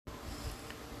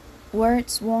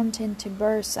Words wanting to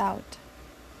burst out,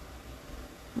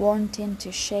 wanting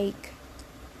to shake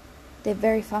the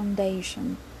very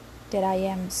foundation that I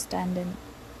am standing.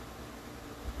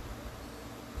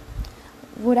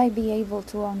 Would I be able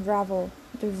to unravel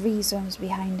the reasons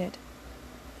behind it?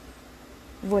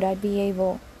 Would I be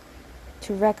able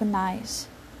to recognize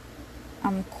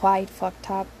I'm quite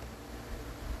fucked up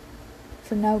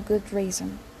for no good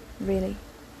reason, really?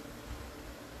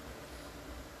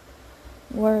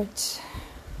 Words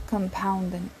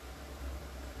compounding,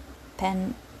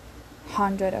 pen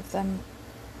 100 of them,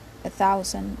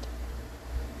 1,000,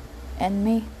 and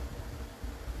me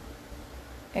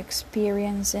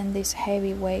experiencing this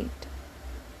heavy weight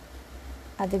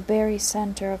at the very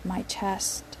center of my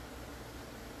chest,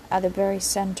 at the very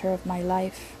center of my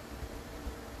life,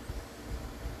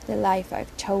 the life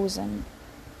I've chosen,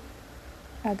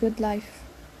 a good life,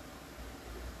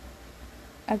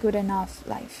 a good enough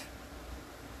life.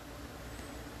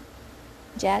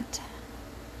 Yet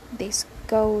this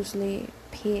ghostly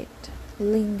pit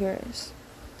lingers,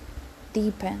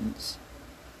 deepens,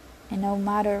 and no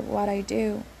matter what I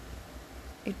do,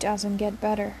 it doesn't get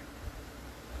better.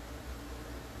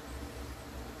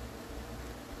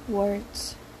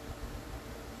 Words,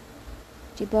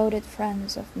 devoted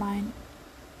friends of mine,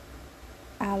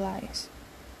 allies,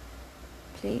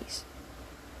 please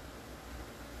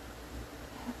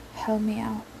help me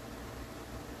out.